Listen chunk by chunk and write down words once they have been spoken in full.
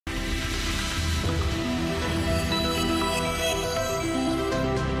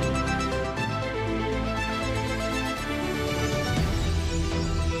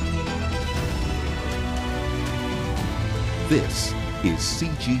This is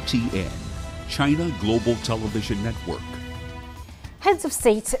CGTN, China Global Television Network. Heads of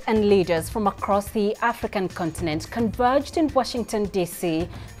state and leaders from across the African continent converged in Washington, D.C.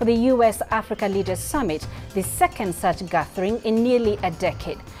 for the US-Africa Leaders Summit, the second such gathering in nearly a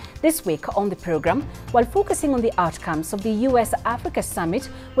decade. This week on the program, while focusing on the outcomes of the US-Africa Summit,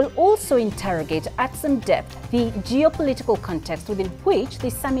 we'll also interrogate at some depth the geopolitical context within which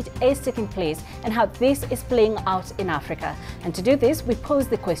the summit is taking place and how this is playing out in Africa. And to do this, we pose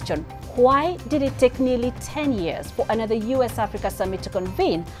the question, why did it take nearly 10 years for another US-Africa Summit to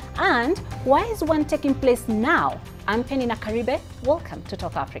convene? And why is one taking place now? I'm Penina Karibe. Welcome to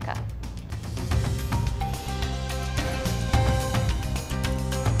Talk Africa.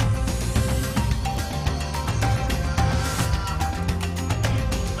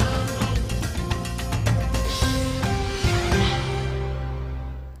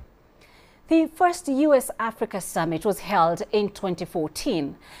 The first US-Africa Summit was held in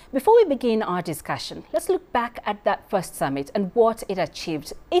 2014. Before we begin our discussion, let's look back at that first summit and what it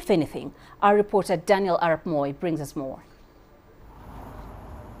achieved, if anything. Our reporter Daniel Arap Moy brings us more.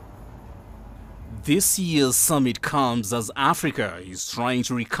 This year's summit comes as Africa is trying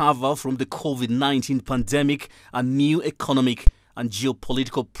to recover from the COVID-19 pandemic and new economic and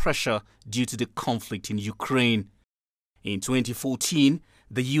geopolitical pressure due to the conflict in Ukraine. In 2014,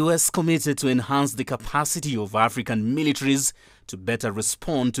 the U.S. committed to enhance the capacity of African militaries to better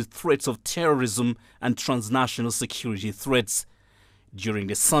respond to threats of terrorism and transnational security threats. During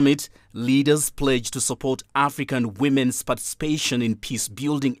the summit, leaders pledged to support African women's participation in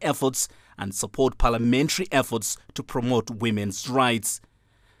peace-building efforts and support parliamentary efforts to promote women's rights.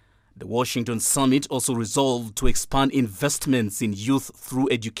 The Washington summit also resolved to expand investments in youth through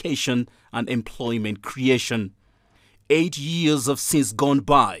education and employment creation. 8 years have since gone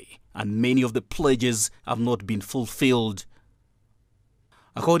by, and many of the pledges have not been fulfilled.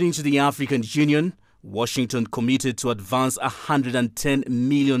 According to the African Union, Washington committed to advance $110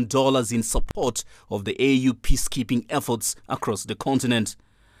 million in support of the AU peacekeeping efforts across the continent.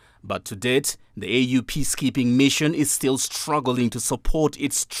 But to date, the AU peacekeeping mission is still struggling to support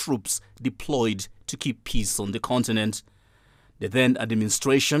its troops deployed to keep peace on the continent. The then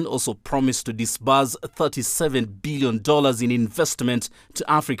administration also promised to disburse $37 billion in investment to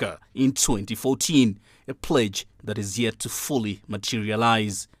Africa in 2014, a pledge that is yet to fully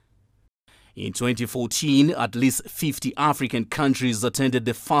materialize. In 2014, at least 50 African countries attended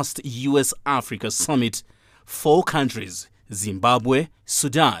the first US-Africa Summit. 4 countries, Zimbabwe,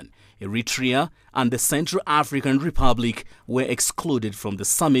 Sudan, Eritrea, and the Central African Republic, were excluded from the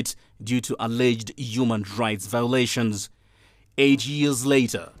summit due to alleged human rights violations. 8 years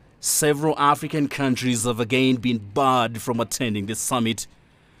later, several African countries have again been barred from attending the summit.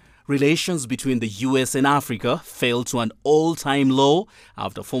 Relations between the US and Africa fell to an all-time low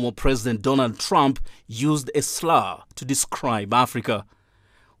after former President Donald Trump used a slur to describe Africa.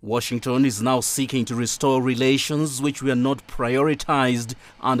 Washington is now seeking to restore relations which were not prioritized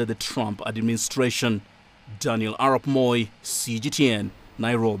under the Trump administration. Daniel Arap Moy, CGTN,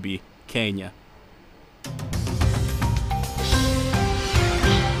 Nairobi, Kenya.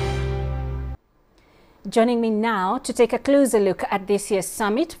 Joining me now to take a closer look at this year's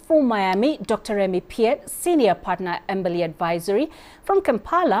summit from Miami, Dr. Remy Piet, Senior Partner, Emberley Advisory. From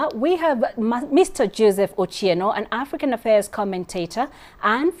Kampala, we have Mr. Joseph Ochieno, an African Affairs commentator,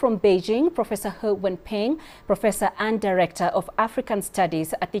 and from Beijing, Professor He Wenping, Professor and Director of African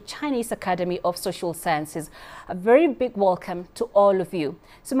Studies at the Chinese Academy of Social Sciences. A very big welcome to all of you.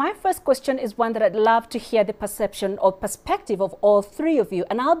 So my first question is one that I'd love to hear the perception or perspective of all three of you,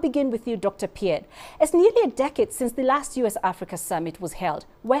 and I'll begin with you, Dr. Piet. It's nearly a decade since the last US-Africa Summit was held.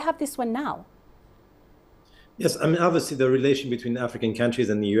 Where have this one now? Yes, I mean, obviously the relation between African countries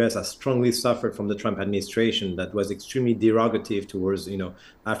and the U.S. has strongly suffered from the Trump administration that was extremely derogative towards,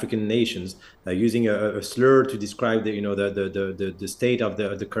 African nations, using a slur to describe the state of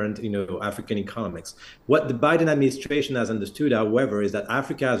the current, African economics. What the Biden administration has understood, however, is that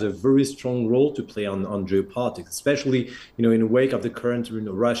Africa has a very strong role to play on geopolitics, especially, in the wake of the current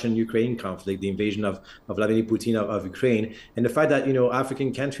Russian-Ukraine conflict, the invasion of Vladimir Putin of Ukraine, and the fact that,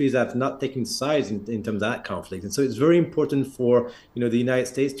 African countries have not taken sides in terms of that conflict. And so it's very important for the United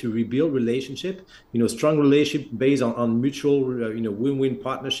States to rebuild relationship, strong relationship based on mutual win-win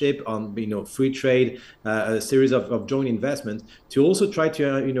partnership, on free trade, a series of joint investments, to also try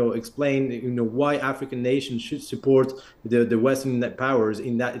to explain why African nations should support the Western powers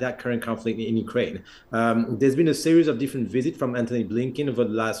in that current conflict in Ukraine. There's been a series of different visits from Anthony Blinken over the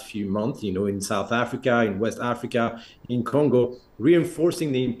last few months, in South Africa, in West Africa, in Congo,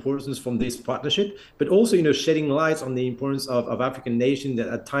 reinforcing the importance from this partnership, but also, shedding lights on the importance of African nations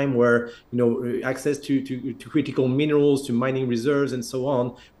at a time where, access to critical minerals, to mining reserves, and so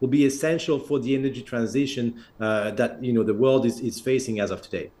on, will be essential for the energy transition that, the world is facing as of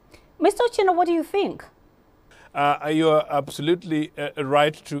today. Mr. Otieno, what do you think? You are absolutely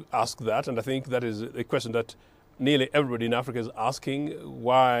right to ask that, and I think that is a question that nearly everybody in Africa is asking,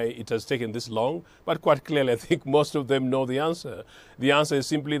 why it has taken this long. But quite clearly, I think most of them know the answer. The answer is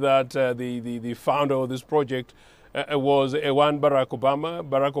simply that the founder of this project was one Barack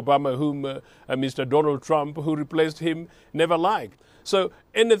Obama, whom Mr. Donald Trump, who replaced him, never liked. So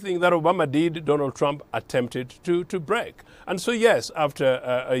anything that Obama did, Donald Trump attempted to break. And so yes,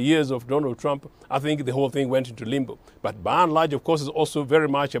 after years of Donald Trump, I think the whole thing went into limbo. But by and large, of course, it's also very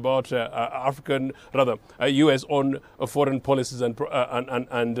much about U.S. own foreign policies and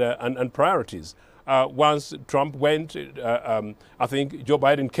priorities. Once Trump went, I think Joe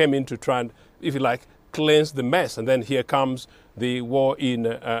Biden came in to try and, if you like, cleanse the mess. And then here comes the war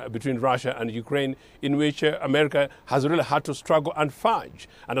between Russia and Ukraine, in which America has really had to struggle and fudge.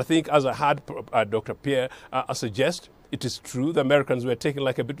 And I think, as I had Dr. Pierre suggest, it is true the Americans were taking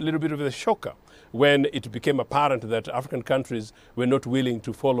like little bit of a shocker when it became apparent that African countries were not willing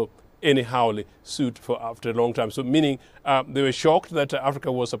to follow anyhow suit after a long time. So meaning they were shocked that Africa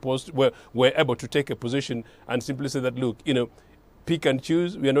was were able to take a position and simply say that, look, pick and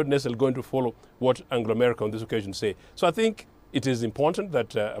choose. We are not necessarily going to follow what Anglo-America on this occasion say. So I think it is important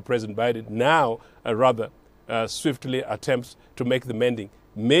that President Biden now swiftly attempts to make the mending.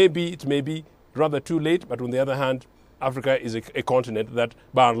 Maybe it may be rather too late, but on the other hand, Africa is a continent that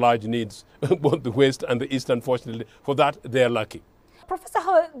by and large needs both the West and the East, unfortunately. For that, they are lucky. Professor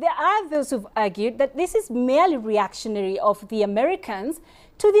Ho, there are those who've argued that this is merely reactionary of the Americans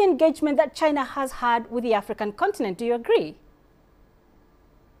to the engagement that China has had with the African continent. Do you agree?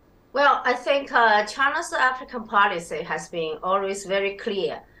 Well, I think China's African policy has been always very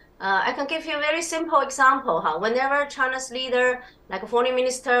clear. I can give you a very simple example. Whenever China's leader, like a foreign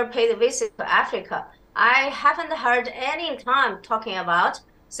minister, paid a visit to Africa, I haven't heard any time talking about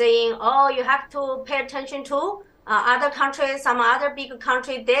saying, oh, you have to pay attention to other countries, some other big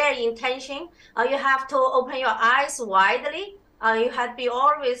country, their intention. You have to open your eyes widely. You have to be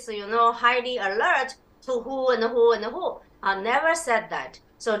always, highly alert to who and who and who. Never said that.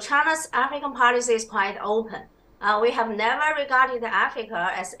 So China's African policy is quite open. We have never regarded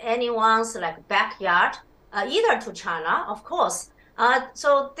Africa as anyone's backyard, either to China, of course.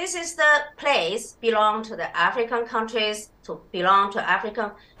 So this is the place belong to the African countries, to belong to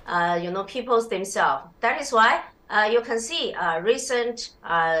African, peoples themselves. That is why you can see recent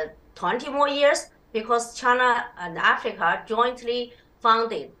 20 more years, because China and Africa jointly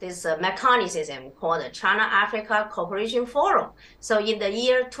founded this mechanism called the China-Africa Cooperation Forum. So in the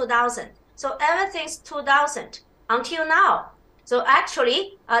year 2000. So ever since 2000 until now. So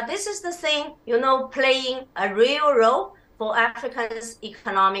actually, this is the thing, playing a real role for Africa's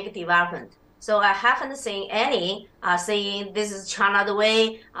economic development. So I haven't seen any saying this is China the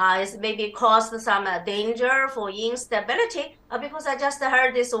way, it's maybe caused some danger for instability, because I just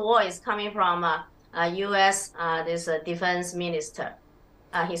heard this voice coming from U.S. This defense minister.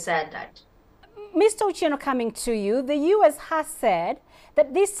 He said that. Mr. Otieno, coming to you, the U.S. has said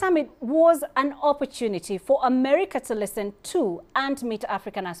that this summit was an opportunity for America to listen to and meet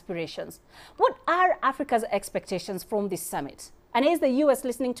African aspirations. What are Africa's expectations from this summit? And is the U.S.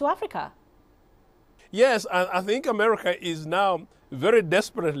 listening to Africa? Yes, I think America is now very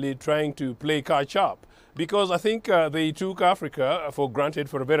desperately trying to play catch up, because I think they took Africa for granted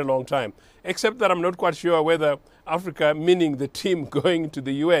for a very long time, except that I'm not quite sure whether Africa, meaning the team going to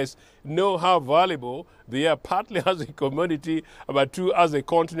the U.S., know how valuable they are, partly as a commodity, but two as a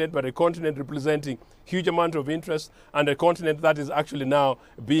continent, but a continent representing huge amount of interest, and a continent that is actually now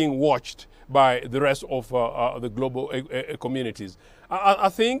being watched by the rest of the global communities. I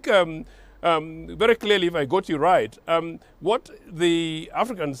think very clearly, if I got you right, what the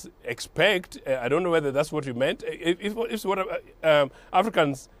Africans expect, I don't know whether that's what you meant, if what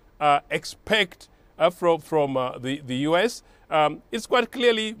Africans expect from the U.S., it's quite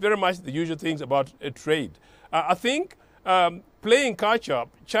clearly very much the usual things about trade. I think playing catch-up,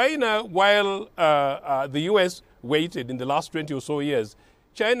 China, while the U.S. waited in the last 20 or so years,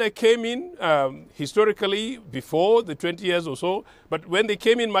 China came in historically before the 20 years or so, but when they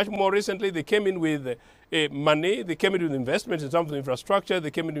came in much more recently, they came in with money, they came in with investments in terms of infrastructure,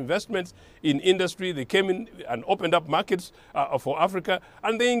 they came in investments in industry, they came in and opened up markets for Africa,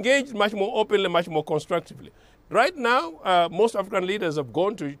 and they engaged much more openly, much more constructively. Right now, most African leaders have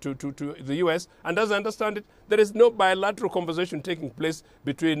gone to the US, and as I understand it, there is no bilateral conversation taking place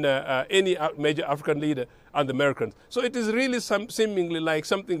between any major African leader and the Americans. So it is really seemingly like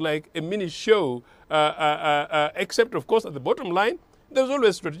something like a mini show, except, of course, at the bottom line, there's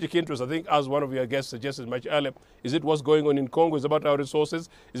always strategic interest. I think, as one of your guests suggested much earlier, is it what's going on in Congo? Is it about our resources?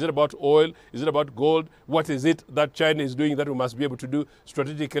 Is it about oil? Is it about gold? What is it that China is doing that we must be able to do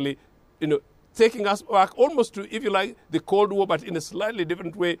strategically, taking us back almost to, if you like, the Cold War, but in a slightly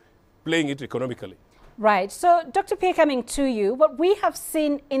different way, playing it economically. Right. So, Dr. Pierre, coming to you, what we have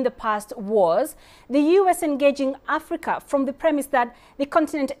seen in the past was the U.S. engaging Africa from the premise that the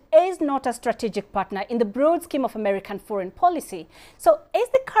continent is not a strategic partner in the broad scheme of American foreign policy. So, is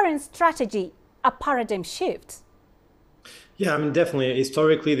the current strategy a paradigm shift? Yeah, I mean, definitely.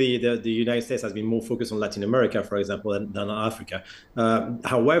 Historically, the United States has been more focused on Latin America, for example, than on Africa.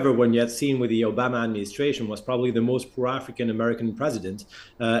 However, when you had seen with the Obama administration, was probably the most pro-African American president,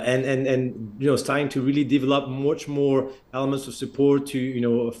 and starting to really develop much more elements of support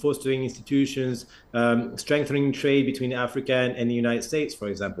to fostering institutions, strengthening trade between Africa and the United States, for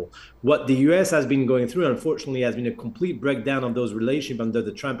example. What the U.S. has been going through, unfortunately, has been a complete breakdown of those relationships under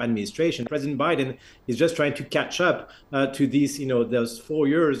the Trump administration. President Biden is just trying to catch up to these, those 4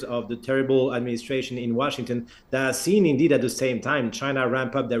 years of the terrible administration in Washington that has seen indeed at the same time China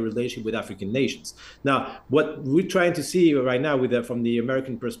ramp up their relationship with African nations. Now, what we're trying to see right now from the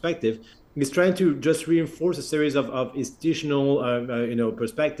American perspective is trying to just reinforce a series of institutional,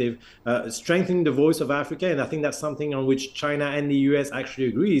 perspective, strengthening the voice of Africa. And I think that's something on which China and the US actually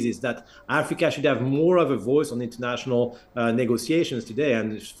agrees, is that Africa should have more of a voice on international negotiations today.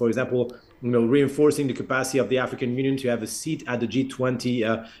 And for example, reinforcing the capacity of the African Union to have a seat at the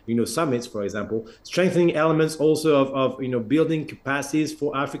G20, summits, for example, strengthening elements also of building capacities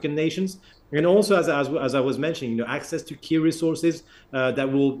for African nations. And also, as I was mentioning, access to key resources that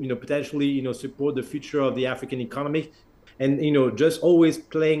will, potentially, support the future of the African economy. And, just always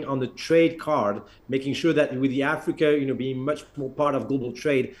playing on the trade card, making sure that with the Africa, being much more part of global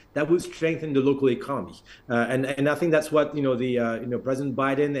trade, that would strengthen the local economy. And I think that's what, President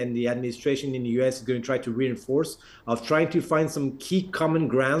Biden and the administration in the US is going to try to reinforce, of trying to find some key common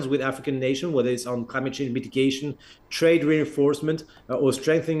grounds with African nations, whether it's on climate change mitigation, trade reinforcement, or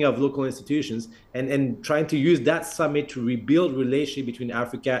strengthening of local institutions, and trying to use that summit to rebuild relationship between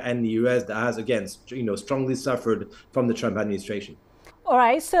Africa and the US that has, again, strongly suffered from the Trump administration. All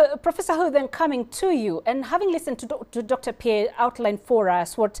right, so Professor Hu, then coming to you, and having listened to Dr. Pierre outline for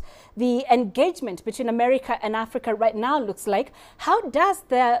us what the engagement between America and Africa right now looks like, how does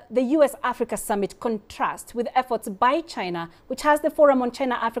the US-Africa summit contrast with efforts by China, which has the Forum on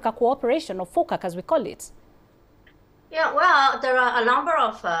China-Africa Cooperation, or FOCAC as we call it? Yeah, well, there are a number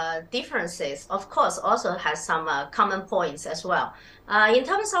of differences. Of course, also has some common points as well. In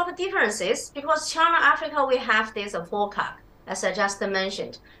terms of differences, because China-Africa, we have this FOCAC, as I just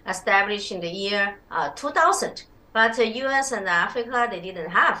mentioned, established in the year 2000. But US and Africa, they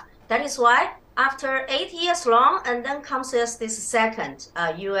didn't have. That is why after 8 years long, and then comes this second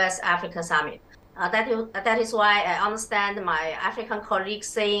US-Africa summit. That is why I understand my African colleagues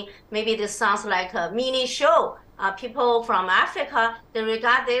saying maybe this sounds like a mini show. People from Africa, they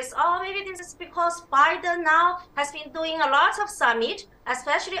regard this, maybe this is because Biden now has been doing a lot of summit,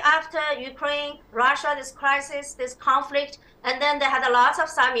 especially after Ukraine, Russia, this crisis, this conflict. And then they had a lot of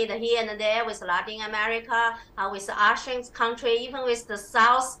summit here and there with Latin America, with Asian country, even with the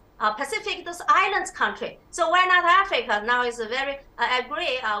South Pacific, those islands country. So why not Africa? Now is very, I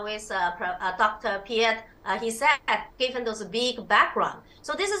agree with Dr. Pierre. He said, given those big background.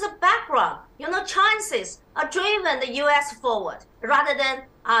 So this is a background. Chances are driven the U.S. forward rather than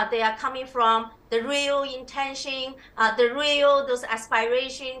they are coming from the real intention, those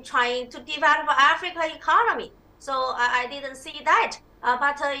aspiration trying to develop Africa economy. So I didn't see that.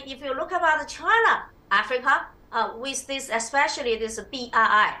 But if you look about China, Africa, with this, especially this BRI,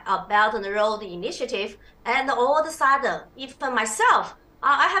 Belt and Road Initiative, and all of a sudden, even myself,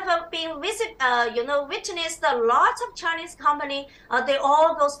 I have been witnessed a lot of Chinese company. They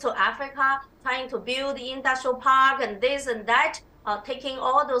all goes to Africa, trying to build the industrial park and this and that, taking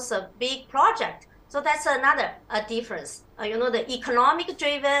all those big projects. So that's another difference. The economic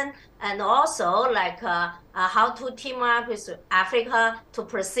driven, and also like how to team up with Africa to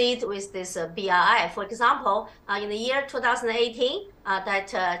proceed with this BRI. For example, in the year 2018,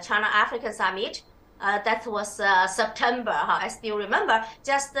 that China-Africa Summit, that was September, I still remember,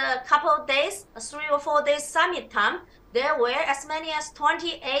 just a couple of days, 3 or 4 days summit time, there were as many as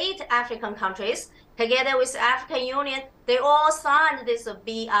 28 African countries, together with African Union, they all signed this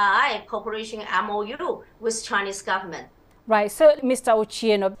BRI cooperation MOU with Chinese government. Right. So, Mr.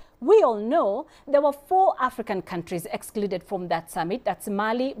 Ochieno, we all know there were 4 African countries excluded from that summit. That's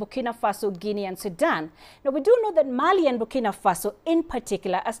Mali, Burkina Faso, Guinea, and Sudan. Now, we do know that Mali and Burkina Faso in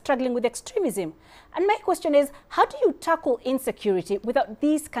particular are struggling with extremism. And my question is, how do you tackle insecurity without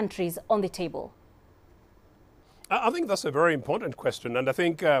these countries on the table? I think that's a very important question, and I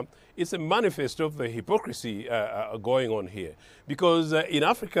think it's a manifest of the hypocrisy going on here. Because in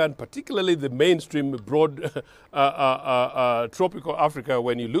Africa, and particularly the mainstream broad tropical Africa,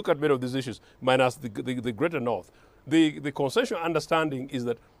 when you look at many of these issues, minus the greater north, the consensual understanding is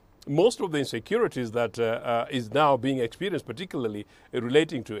that most of the insecurities that is now being experienced, particularly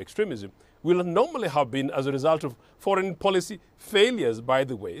relating to extremism, will normally have been as a result of foreign policy failures by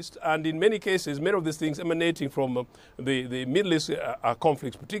the West, and in many cases, many of these things emanating from the Middle East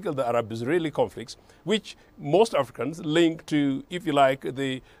conflicts, particularly the Arab-Israeli conflicts, which most Africans link to, if you like,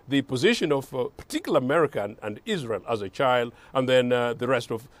 the position of particular America and Israel as a child, and then the rest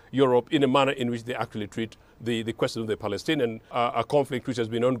of Europe in a manner in which they actually treat the question of the Palestinian conflict, which has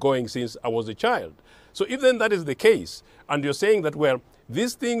been ongoing since I was a child. So if then that is the case, and you're saying that, well,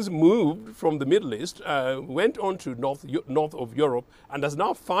 these things moved from the Middle East, went on to north of Europe, and has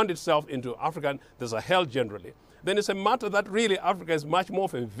now found itself into Africa and the Sahel generally, then it's a matter that really Africa is much more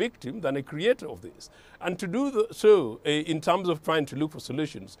of a victim than a creator of this. And to do so in terms of trying to look for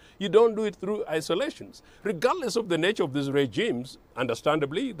solutions, you don't do it through isolations. Regardless of the nature of these regimes,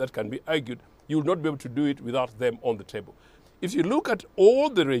 understandably, that can be argued, you will not be able to do it without them on the table. If you look at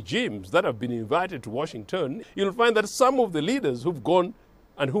all the regimes that have been invited to Washington, you'll find that some of the leaders who've gone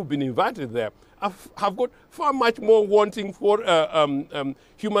and who've been invited there have got far much more wanting for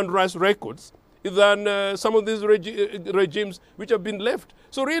human rights records than some of these regimes which have been left.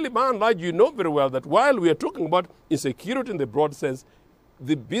 So really, by and large, you know very well that while we are talking about insecurity in the broad sense,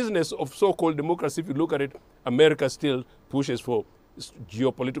 the business of so-called democracy, if you look at it, America still pushes for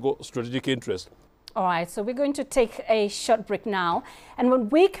geopolitical strategic interest. All right, so we're going to take a short break now. And when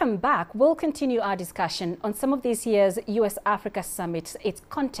we come back, we'll continue our discussion on some of this year's US-Africa Summit, its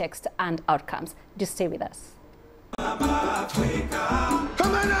context and outcomes. Just stay with us.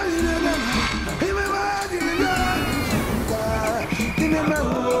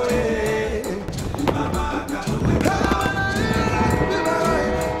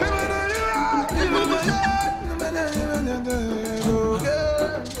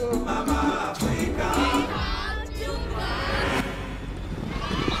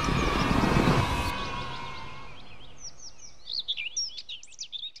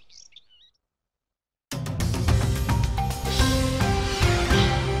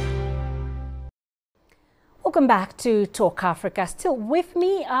 Welcome back to Talk Africa. Still with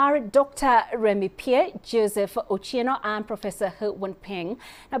me are Dr. Remy Pierre, Joseph Ochieno, and Professor He Wenpeng.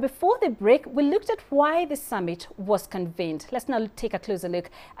 Now, before the break, we looked at why the summit was convened. Let's now take a closer look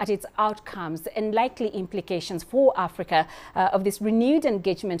at its outcomes and likely implications for Africa of this renewed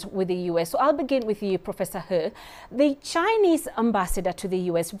engagement with the US. So I'll begin with you, Professor He. The Chinese ambassador to the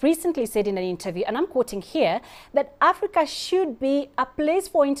US recently said in an interview, and I'm quoting here, that Africa should be a place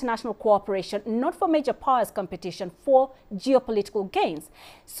for international cooperation, not for major powers competition for geopolitical gains.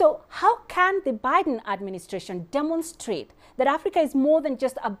 So how can the Biden administration demonstrate that Africa is more than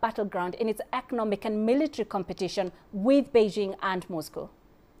just a battleground in its economic and military competition with Beijing and Moscow?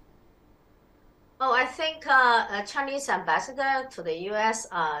 Oh, I think Chinese ambassador to the U.S.,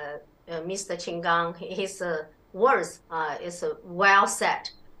 Mr. Qin Gang, his words is well said.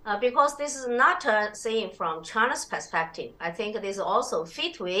 Because this is not saying from China's perspective. I think this also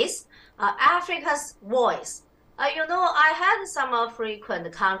fit with Africa's voice. You know, I had some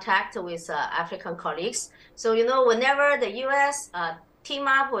frequent contact with African colleagues. So, you know, whenever the U.S. Team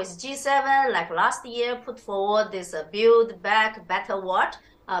up with G7, like last year, put forward this Build Back Better World,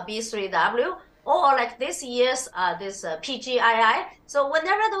 B3W, or like this year's this PGII. So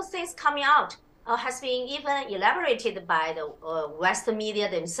whenever those things coming out, has been even elaborated by the Western media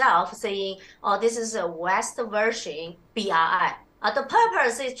themselves, saying, oh, this is a West version BRI. The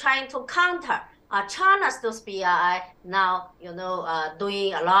purpose is trying to counter China's those BRI now, you know,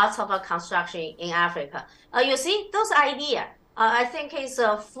 doing a lot of construction in Africa. You see, those ideas, I think is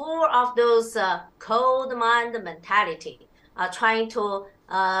full of those cold mind mentality, trying to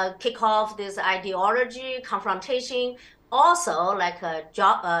kick off this ideology, confrontation. Also, like,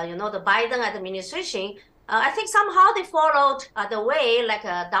 you know, the Biden administration, I think somehow they followed the way, like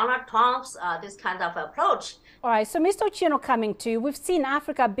Donald Trump's, this kind of approach. All right, so Mr. Ochieno, coming to you, we've seen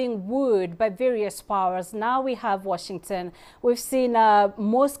Africa being wooed by various powers. Now we have Washington. We've seen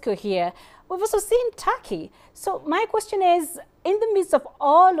Moscow here. we've also seen Turkey. So my question is, in the midst of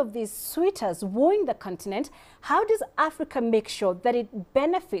all of these suitors wooing the continent, how does Africa make sure that it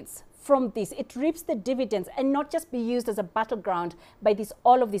benefits from this, it reaps the dividends and not just be used as a battleground by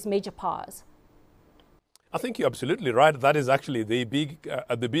all of these major powers? I think you're absolutely right. That is actually the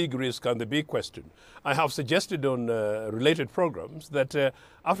big risk and the big question. I have suggested on related programs that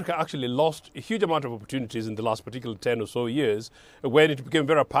Africa actually lost a huge amount of opportunities in the last particular 10 or so years when it became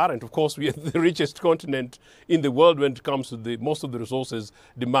very apparent. Of course, we are the richest continent in the world when it comes to most of the resources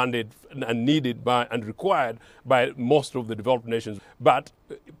demanded and needed by and required by most of the developed nations. But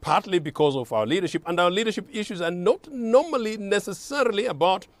partly because of our leadership, and our leadership issues are not normally necessarily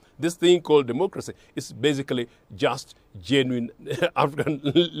about this thing called democracy. Is basically just genuine African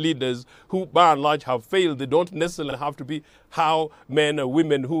leaders who by and large have failed. They don't necessarily have to be how men or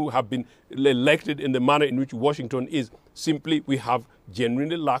women who have been elected in the manner in which Washington is. Simply, we have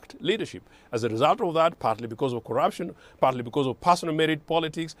genuinely lacked leadership. As a result of that, partly because of corruption, partly because of personal merit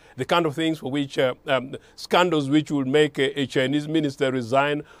politics, the kind of things for which scandals which will make a Chinese minister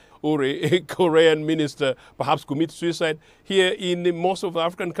resign, or a Korean minister perhaps commit suicide. Here in most of the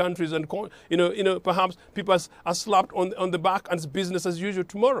African countries, and perhaps people are slapped on the back and it's business as usual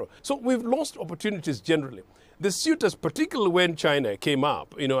tomorrow. So we've lost opportunities generally. The suitors, particularly when China came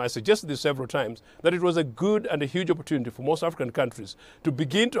up, I suggested this several times, that it was a good and a huge opportunity for most African countries to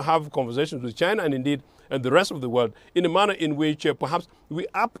begin to have conversations with China and indeed and the rest of the world in a manner in which perhaps we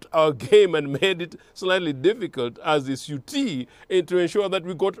upped our game and made it slightly difficult as the suitee to ensure that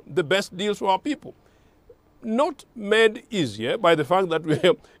we got the best deals for our people. Not made easier by the fact that we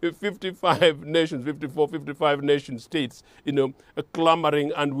have 55 nations, 54, 55 nation states,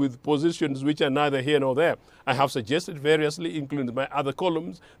 clamoring and with positions which are neither here nor there. I have suggested variously, including my other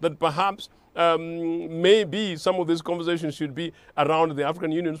columns, that perhaps maybe some of these conversations should be around the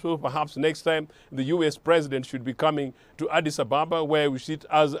African Union. So perhaps next time the US president should be coming to Addis Ababa, where we sit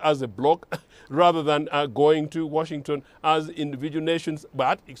as a bloc, rather than going to Washington as individual nations,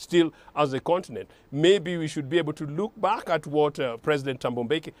 but still as a continent. Maybe we should be able to look back at what President Thabo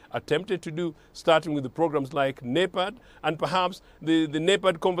Mbeki attempted to do, starting with the programs like NEPAD, and perhaps the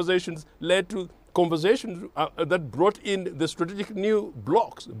NEPAD conversations led to conversations that brought in the strategic new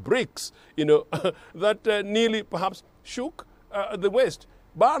blocks, BRICS, that nearly perhaps shook the West.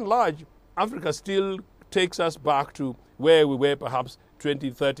 By and large, Africa still takes us back to where we were perhaps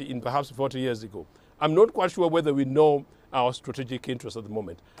 20, 30, and perhaps 40 years ago. I'm not quite sure whether we know our strategic interests at the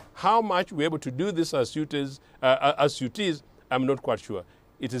moment. How much we're able to do this as suitees, I'm not quite sure.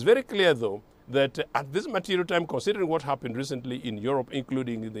 It is very clear, though, that at this material time, considering what happened recently in Europe,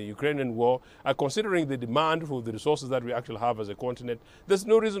 including the Ukrainian war, considering the demand for the resources that we actually have as a continent, there's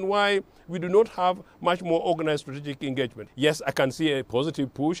no reason why we do not have much more organized strategic engagement. Yes, I can see a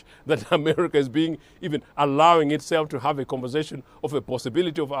positive push that America is even allowing itself to have a conversation of a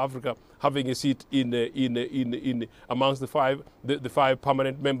possibility of Africa having a seat in amongst the five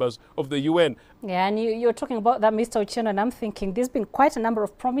permanent members of the UN. Yeah, and you're talking about that, Mr. Ochieng, and I'm thinking there's been quite a number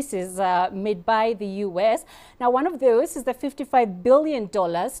of promises made by the US. Now, one of those is the $55 billion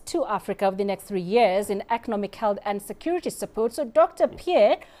to Africa over the next 3 years in economic, health and security support. So, Dr.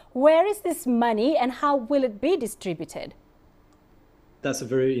 Pierre, where is this money and how will it be distributed? That's a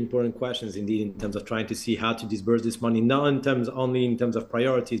very important question, indeed, in terms of trying to see how to disburse this money, not only in terms of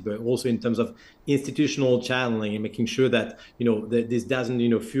priorities, but also in terms of institutional channeling and making sure that that this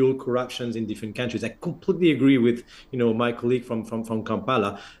doesn't fuel corruptions in different countries. I completely agree with my colleague from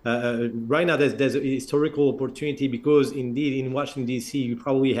Kampala. Right now, there's a historical opportunity because indeed in Washington D.C. you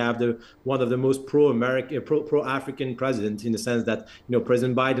probably have one of the most pro-African presidents, in the sense that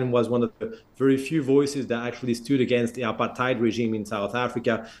President Biden was one of the very few voices that actually stood against the apartheid regime in South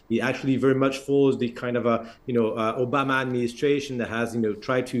Africa. He actually very much follows the kind of Obama administration that has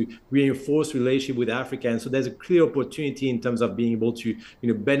tried to reinforce relationship with Africa, and so there's a clear opportunity in terms of being able to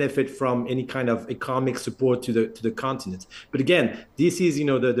benefit from any kind of economic support to the continent. But again, this is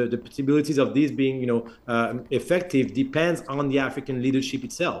the possibilities of this being effective depends on the African leadership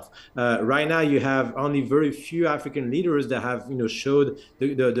itself. Right now, you have only very few African leaders that have showed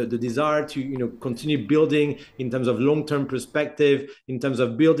the desire to continue building in terms of long-term perspective, in terms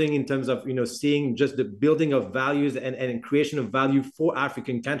of building, in terms of seeing just the building of values and creation of value for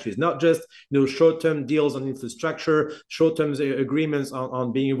African countries, not just short-term deals on infrastructure, short-term agreements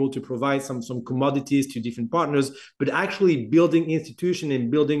on being able to provide some commodities to different partners, but actually building institutions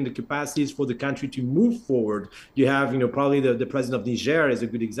and building the capacities for the country to move forward. You have probably the president of Niger is a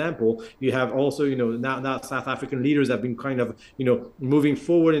good example. You have also now South African leaders have been kind of moving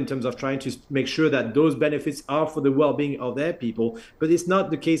forward in terms of trying to make sure that those benefits are for the well-being of their people. but it's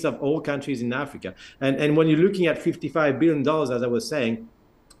not the case of all countries in Africa. And when you're looking at $55 billion, as I was saying,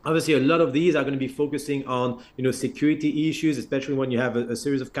 obviously, a lot of these are going to be focusing on, security issues, especially when you have a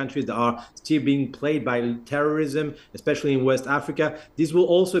series of countries that are still being plagued by terrorism, especially in West Africa. This will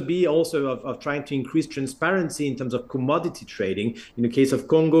also be of trying to increase transparency in terms of commodity trading. In the case of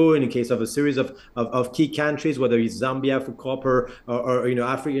Congo, in the case of a series of key countries, whether it's Zambia for copper or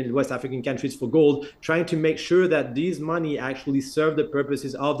West African countries for gold, trying to make sure that these money actually serve the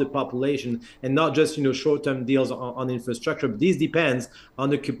purposes of the population and not just, short-term deals on infrastructure. But this depends on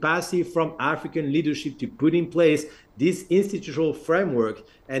the capacity from African leadership to put in place this institutional framework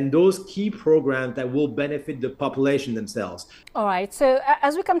and those key programs that will benefit the population themselves. All right, so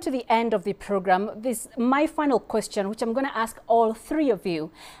as we come to the end of the program, this is my final question, which I'm going to ask all three of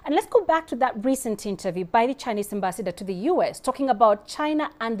you. And let's go back to that recent interview by the Chinese ambassador to the US, talking about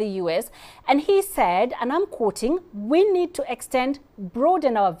China and the US. And he said, and I'm quoting, "We need to extend,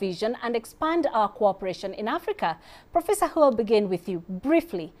 broaden our vision and expand our cooperation in Africa." Professor Hu, I'll begin with you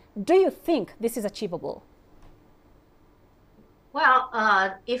briefly. Do you think this is achievable? Well,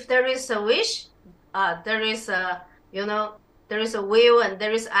 if there is a wish, there is a, there is a will and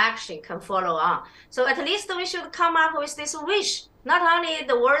there is action can follow on. So at least we should come up with this wish. Not only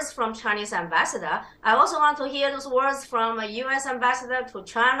the words from Chinese ambassador, I also want to hear those words from a US ambassador to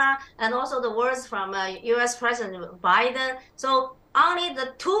China and also the words from US President Biden. So only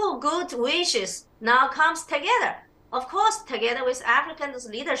the two good wishes now comes together. Of course, together with African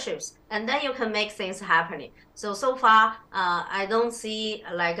leaderships, and then you can make things happening. So far, I don't see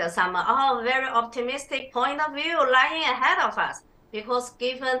like some very optimistic point of view lying ahead of us, because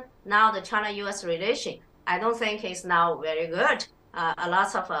given now the China-US relation, I don't think it's now very good. A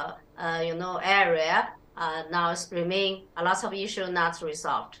lot of area now remain a lot of issues not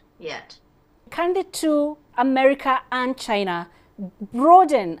resolved yet. Can the two, America and China,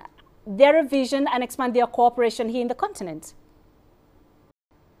 broaden their vision and expand their cooperation here in the continent?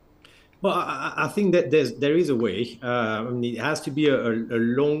 Well, I think that there is a way. It has to be a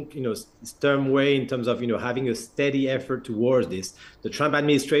long, term way in terms of, having a steady effort towards this. The Trump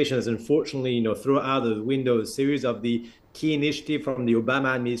administration has unfortunately, thrown out of the window a series of the key initiative from the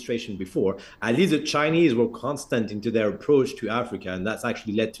Obama administration before. At least the Chinese were constant into their approach to Africa, and that's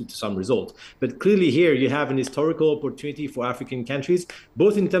actually led to some results. But clearly here you have an historical opportunity for African countries,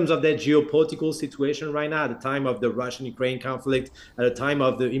 both in terms of their geopolitical situation right now, at the time of the Russian-Ukraine conflict, at the time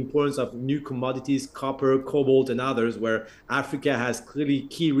of the importance of new commodities, copper, cobalt, and others, where Africa has clearly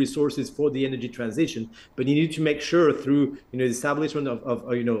key resources for the energy transition. But you need to make sure through the establishment of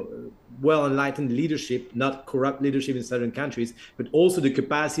well-enlightened leadership, not corrupt leadership in certain countries, but also the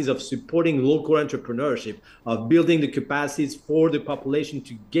capacities of supporting local entrepreneurship, of building the capacities for the population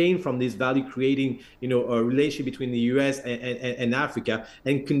to gain from this value, creating a relationship between the US and Africa,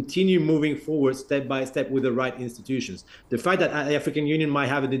 and continue moving forward step by step with the right institutions. The fact that the African Union might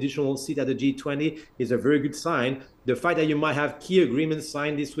have an additional seat at the G20 is a very good sign. The fact that you might have key agreements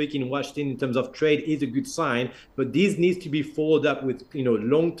signed this week in Washington in terms of trade is a good sign, but this needs to be followed up with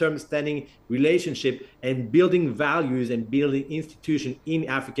long-term standing relationship and building values and building institutions in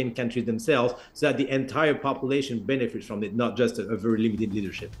African countries themselves, so that the entire population benefits from it, not just a very limited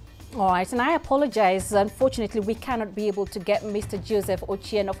leadership. All right, and I apologize. Unfortunately, we cannot be able to get Mr. Joseph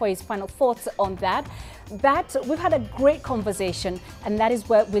Ochieno for his final thoughts on that. But we've had a great conversation, and that is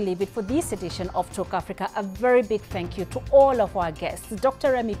where we leave it for this edition of Talk Africa. A very big thank you to all of our guests.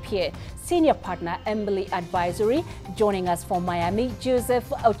 Dr. Remy Pierre, Senior Partner, Emily Advisory, joining us from Miami. Joseph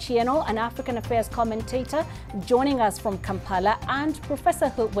Ochieno, an African Affairs commentator, joining us from Kampala. And Professor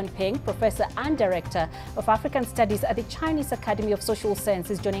Hu Wenping, Professor and Director of African Studies at the Chinese Academy of Social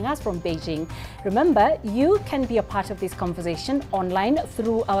Sciences, joining us from Beijing. Remember, you can be a part of this conversation online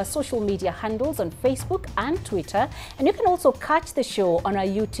through our social media handles on Facebook and Twitter, and you can also catch the show on our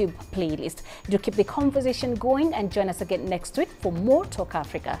YouTube playlist. Do keep the conversation going and join us again next week for more Talk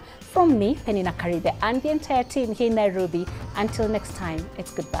Africa. From me, Penina Karibe, and the entire team here in Nairobi, until next time,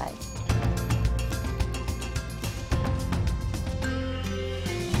 it's goodbye.